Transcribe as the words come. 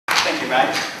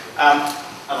mate.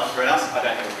 Unlike everyone else, I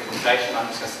don't have a presentation,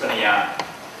 I'm just going to spin a yarn.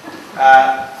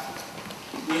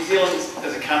 New Zealand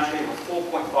is a country with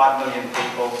 4.5 million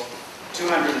people,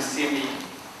 270,000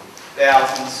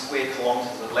 square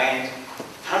kilometres of land,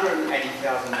 $180,000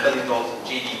 billion of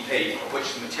GDP, of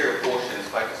which the material portion is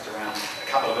focused around a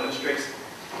couple of industries.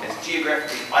 It's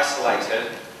geographically isolated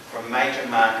from major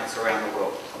markets around the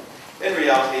world. In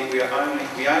reality, we only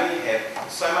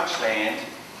have so much land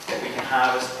that we can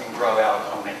harvest and grow our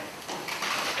economy.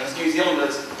 And as New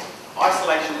Zealanders,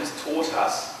 isolation has taught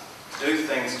us to do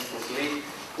things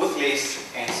with less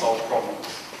and solve problems.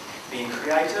 Being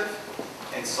creative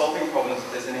and solving problems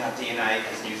is in our DNA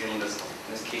as New Zealanders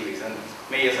and as Kiwis. And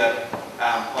me as like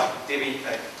Debbie,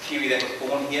 a Kiwi that was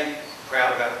born here,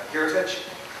 proud of our heritage,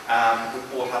 we're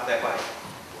brought up that way.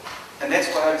 And that's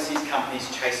why overseas companies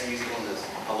chase New Zealanders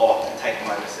a lot and take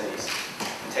them overseas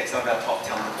and take some of our top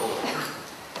talent abroad.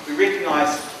 We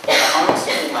recognise our own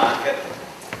small market.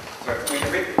 We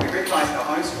recognise our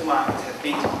own small markets have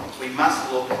meant we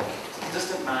must look to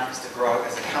distant markets to grow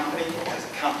as a company, as a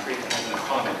country, and as an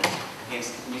economy.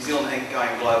 Hence, New Zealand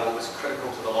going global is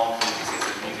critical to the long-term success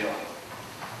of New Zealand.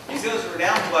 New Zealand is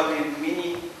renowned globally in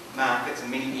many markets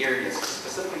and many areas,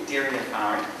 specifically dairy and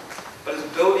farming, but is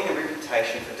building a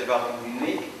reputation for developing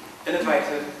unique,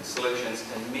 innovative solutions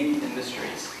in many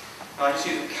industries. And I just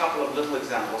use a couple of little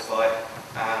examples like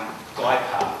glide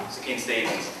path, Sir Ken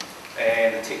Stevens,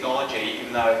 and the technology,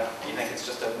 even though you think it's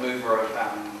just a mover of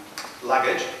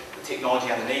luggage, the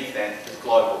technology underneath that is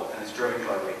global and is driven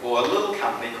globally. Or a little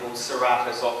company called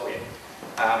Serato Software.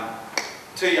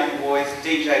 Two young boys,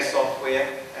 DJ Software,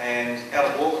 and out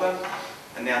of Auckland,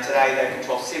 and now today they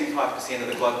control 75% of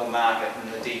the global market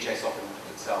in the DJ software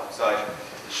market itself. So it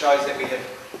shows that we have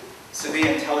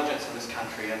severe intelligence in this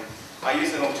country. And I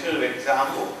use an alternative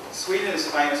example. Sweden is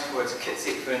famous for its kit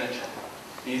set furniture.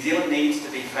 New Zealand needs to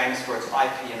be famous for its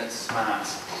IP and its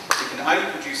smarts. We can only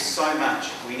produce so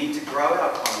much. We need to grow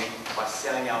our economy by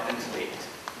selling our intellect.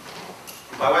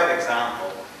 By way of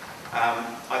example,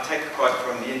 I take a quote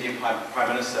from the Indian Prime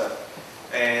Minister,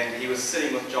 and he was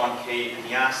sitting with John Key, and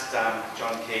he asked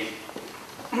John Key,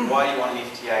 why do you want an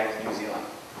FTA with New Zealand?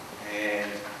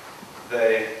 And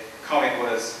the comment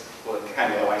was, well, it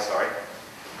came the other way, sorry.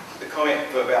 The comment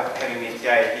about having an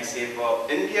FTA, he said, well,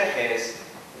 India has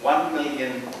 1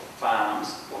 million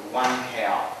farms with 1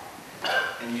 cow,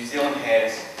 and New Zealand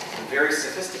has some very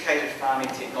sophisticated farming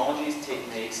technologies,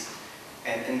 techniques,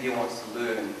 and India wants to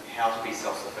learn how to be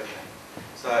self-sufficient.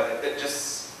 So it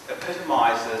just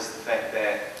epitomises the fact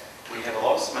that we have a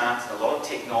lot of smarts, a lot of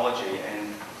technology,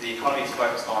 and the economy is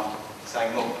focused on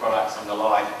selling milk products and the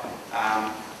like.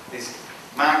 There's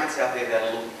markets out there that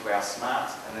are looking for our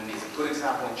smarts, and then there's a good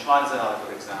example, and China's another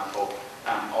good example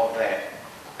of that.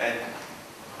 And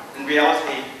in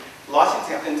reality,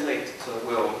 licensing our intellect to the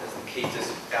world is the key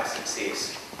to our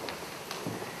success.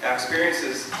 Our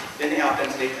experiences in our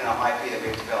intellect and our IP that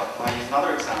we've developed. I use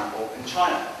another example in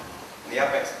China. In the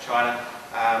outbacks of China,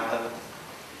 a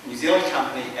New Zealand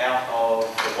company out of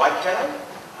the Waikato,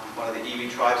 one of the iwi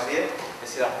tribes there, they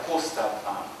set up a horse stud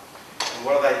farm. And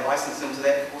what are they licensed into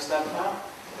that horse stud farm?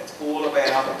 It's all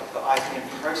about the IP and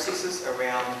processes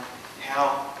around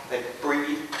how they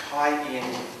breed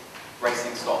high-end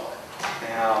racing stock.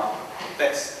 Now,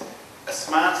 that's a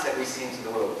smarts that we send to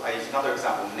the world. I use another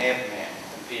example, Navman and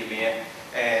PMR,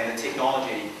 and the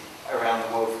technology around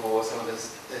the world for some of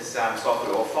this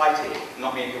software, or Flytech.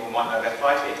 Not many people might know about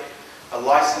Flytech. A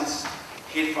licensed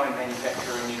headphone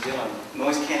manufacturer in New Zealand,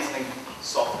 noise cancelling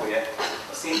software,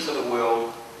 sent to the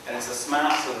world, and it's the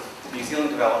smarts of New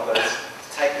Zealand developers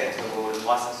to take that to the world and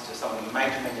license to some of the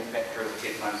major manufacturers of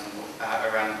headphones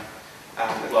around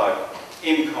the globe.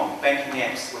 MCOM, banking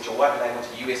apps, which are white labeled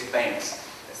to US banks.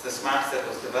 It's the smarts that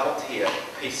was developed here,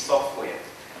 piece software.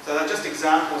 So they're just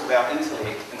examples of our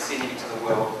intellect and sending it to the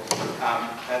world.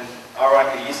 And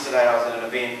ironically, yesterday I was at an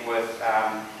event with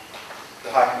the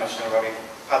High Commissioner, Ravi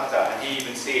Patta, and he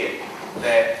even said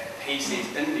that he sees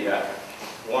India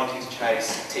wanting to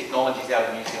chase technologies out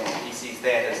of New Zealand. He sees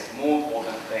that as more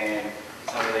important than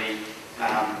some of the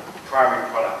primary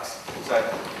products. So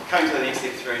coming to the next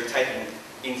step through is taking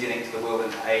NZ to the world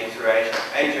and through Asia.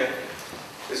 Asia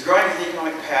is growing as the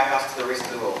economic powerhouse to the rest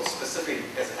of the world, specifically,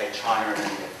 as I say, China and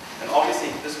India. And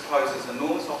obviously this poses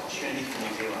enormous opportunity for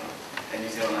New Zealand and New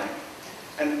Zealand.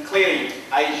 And clearly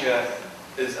Asia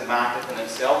is a market in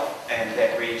itself and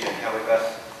that region. However,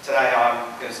 today I'm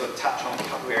going to sort of touch on a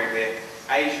couple of areas where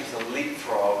Asia is a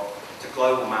leapfrog to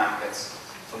global markets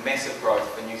for massive growth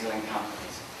for New Zealand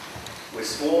companies. We're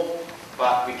small,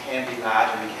 but we can be large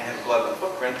and we can have a global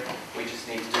footprint. We just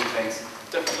need to do things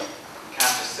differently. We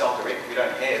can't just sell direct. We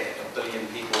don't have $1 billion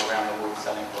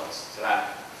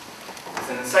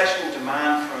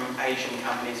Asian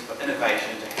companies for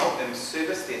innovation to help them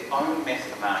service their own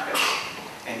massive markets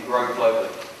and grow globally.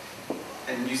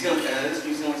 And New Zealand, and it is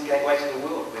New Zealand's gateway to the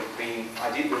world.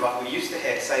 We used to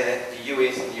say that the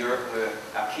US and Europe were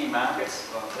our key markets.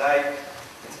 Well, today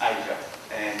it's Asia.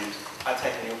 And I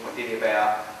take on your point, Debbie,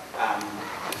 about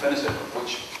definitive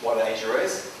of what Asia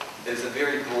is. There's a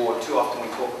very broad, too often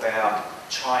we talk about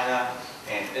China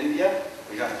and India.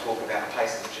 We don't talk about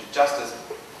places which are just as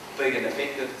big and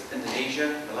effective as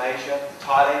Indonesia, Malaysia,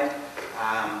 Thailand.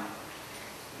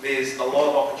 There's a lot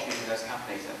of opportunity in those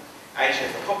companies. And Asia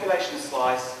is a population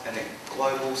slice and a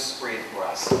global spread for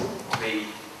us to be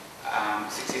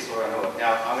successful around the world.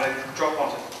 Now, I'm going to drop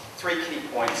onto 3 key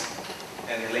points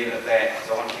and then leave it at that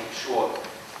because I want to keep it short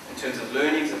in terms of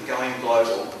learnings of going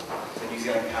global for New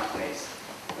Zealand companies.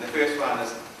 And the first one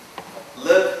is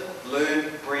live,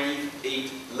 learn, breathe,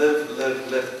 eat, live,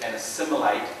 and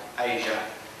assimilate Asia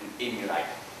and emulate.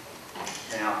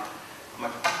 Now,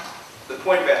 the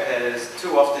point about that is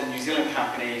too often New Zealand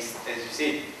companies, as you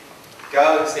said,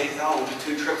 go and say, oh, we'll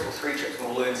do 2 trips or 3 trips and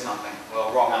we'll learn something.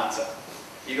 Well, wrong answer.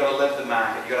 You've got to live the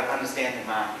market, you've got to understand the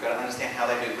market, you've got to understand how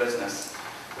they do business.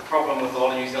 The problem with a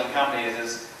lot of New Zealand companies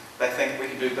is they think we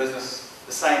can do business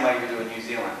the same way we do in New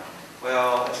Zealand.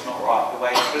 Well, that's not right. The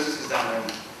way business is done in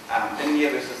India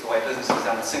versus the way business is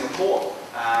done in Singapore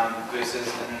versus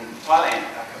in Thailand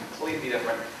are completely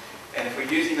different. And if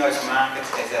we're using those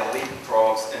markets as our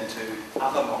leapfrogs into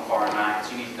other foreign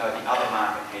markets, you need to know the other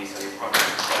market here so your product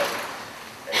is great.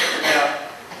 It's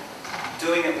about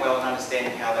doing it well and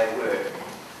understanding how they work.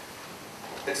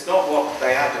 It's not what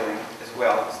they are doing as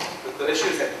well. The issue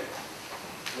is that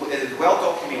it is well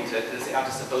documented, it is our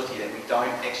disability that we don't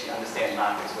actually understand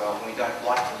markets well, and we don't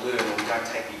like to learn, or we don't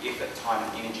take the effort, time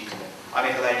and energy to it. I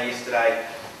met a lady yesterday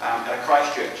at a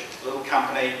Christchurch, a little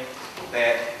company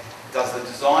that does the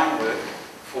design work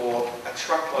for a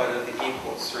truckload of the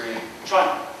airports through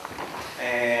China.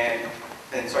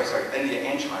 India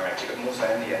and China actually, but more so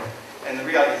India. And the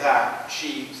realities are,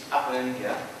 she's up in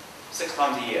India 6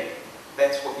 times a year.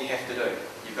 That's what you have to do.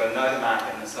 You've got to know the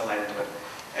market and assimilate into it.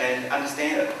 And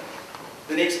understand it.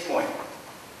 The next point,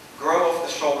 grow off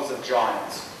the shoulders of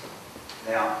giants.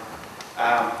 Now,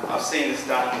 I've seen this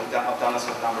done, I've done this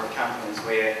with a number of companies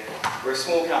where we're a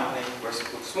small company, we're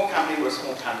a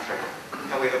small country.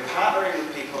 However, partnering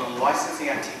with people and licensing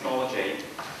our technology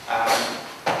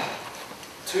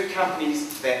to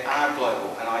companies that are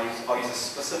global, and I'll use a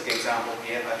specific example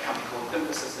here, a company called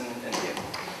Infosys in India.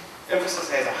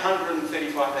 Infosys has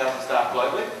 135,000 staff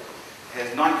globally,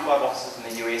 has 95 offices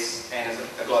in the US, and is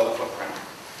a global footprint.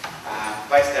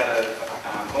 Based out of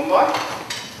Mumbai.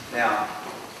 Now,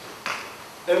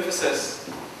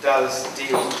 Infosys does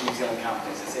deals with New Zealand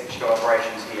companies. It's actually got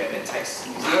operations here. It takes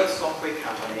New Zealand software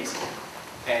companies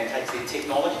and takes their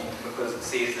technology because it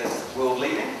says it's world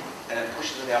leading and it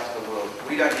pushes it out to the world.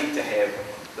 We don't need to have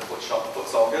the foot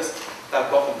soldiers.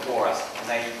 They've got them for us, and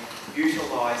they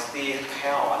utilise their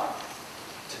power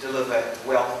to deliver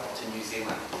wealth to New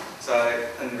Zealand. So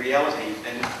in reality,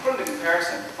 and to put it in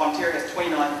comparison, Fonterra has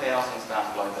 29,000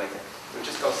 staff globally. We've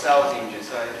just got a sales engine.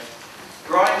 So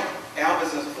growing our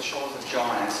business with the shoulders of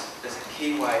giants is a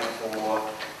key way for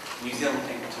New Zealand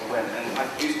people to win. And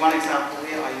I've used one example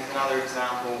here. I use another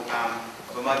example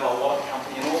of a mobile wallet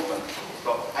company in Auckland. It's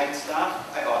got 10 staff.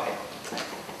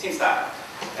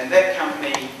 And that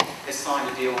company has signed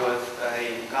a deal with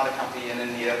another company in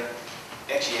India,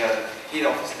 actually out of head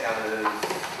office out of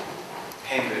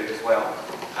Hamburg as well,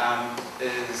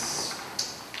 is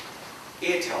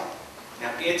Airtel.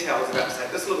 Now Airtel is about to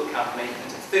take this little company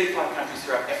into 35 countries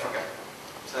throughout Africa.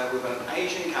 So we've got an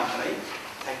Asian company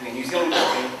taking a New Zealand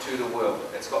company to the world.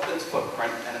 It's got its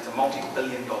footprint and it's a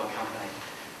multi-billion-dollar company.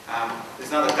 There's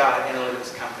another data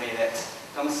analytics company that's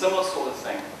done a similar sort of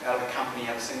thing out of a company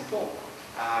out of Singapore.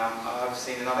 I've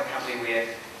seen another company where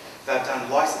they've done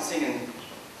licensing and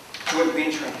joint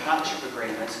venture and partnership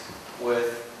agreements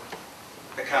with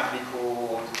a company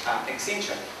called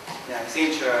Accenture. Now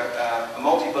Accenture, a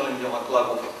multi-billion-dollar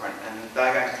global footprint, and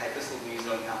they're going to take this little New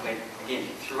Zealand company, again,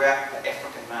 throughout the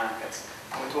African markets.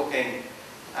 And we're talking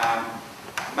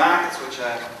markets which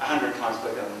are 100 times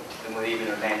bigger than we even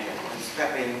imagine. And it's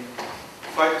about being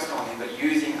focused on them, but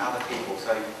using other people,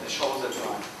 so the shoulders of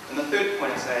giants. And the third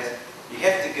point it says, you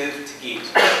have to give to get.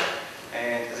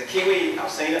 And as a Kiwi,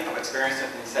 I've seen it, I've experienced it,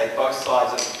 and you say both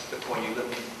sides of the coin. You've been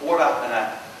brought up in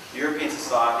a European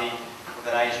society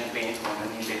with an Asian bent, or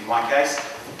an Indian bent in my case,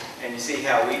 and you see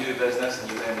how we do business,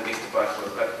 and you learn the best of both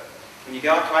worlds. But when you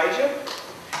go out to Asia,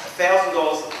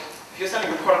 $1,000, if you're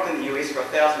selling a product in the US for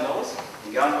 $1,000,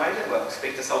 you go into Asia, well,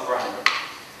 expect to sell for $100.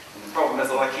 And the problem is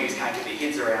a lot of Kiwis can't get their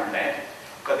heads around that.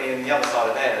 But then the other side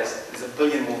of that is there's a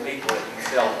billion more people that you can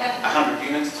sell 100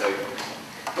 units to.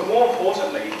 But more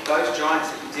importantly, those giants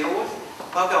that you deal with,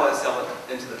 they'll go and sell it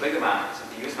into the bigger markets,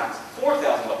 into the US markets, for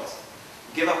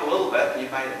 $4,000. Give up a little bit and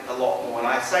you've made a lot more. And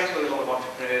I say to a lot of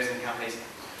entrepreneurs and companies, do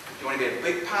you want to be a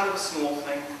big part of a small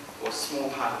thing or a small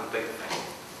part of a big thing?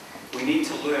 We need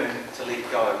to learn to let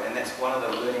go, and that's one of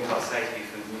the learnings I say to you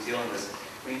from New Zealanders.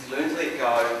 We need to learn to let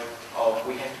go of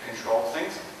we have to control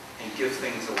things and give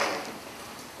things away.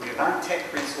 We have an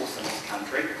untapped resource in this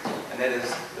country, and that is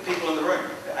the people in the room,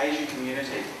 the Asian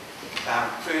community,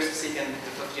 first, second, to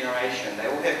fifth generation. They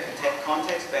all have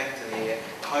contacts back to their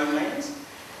homelands,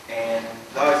 and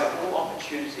those are all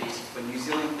opportunities for New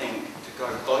Zealand Inc. to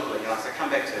go globally. And I come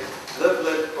back to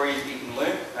live, breathe, eat and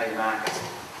learn, major markets.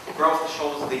 Grow off the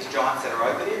shoulders of these giants that are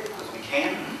over there, because we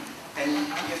can, and you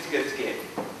have to get it together.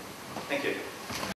 Thank you.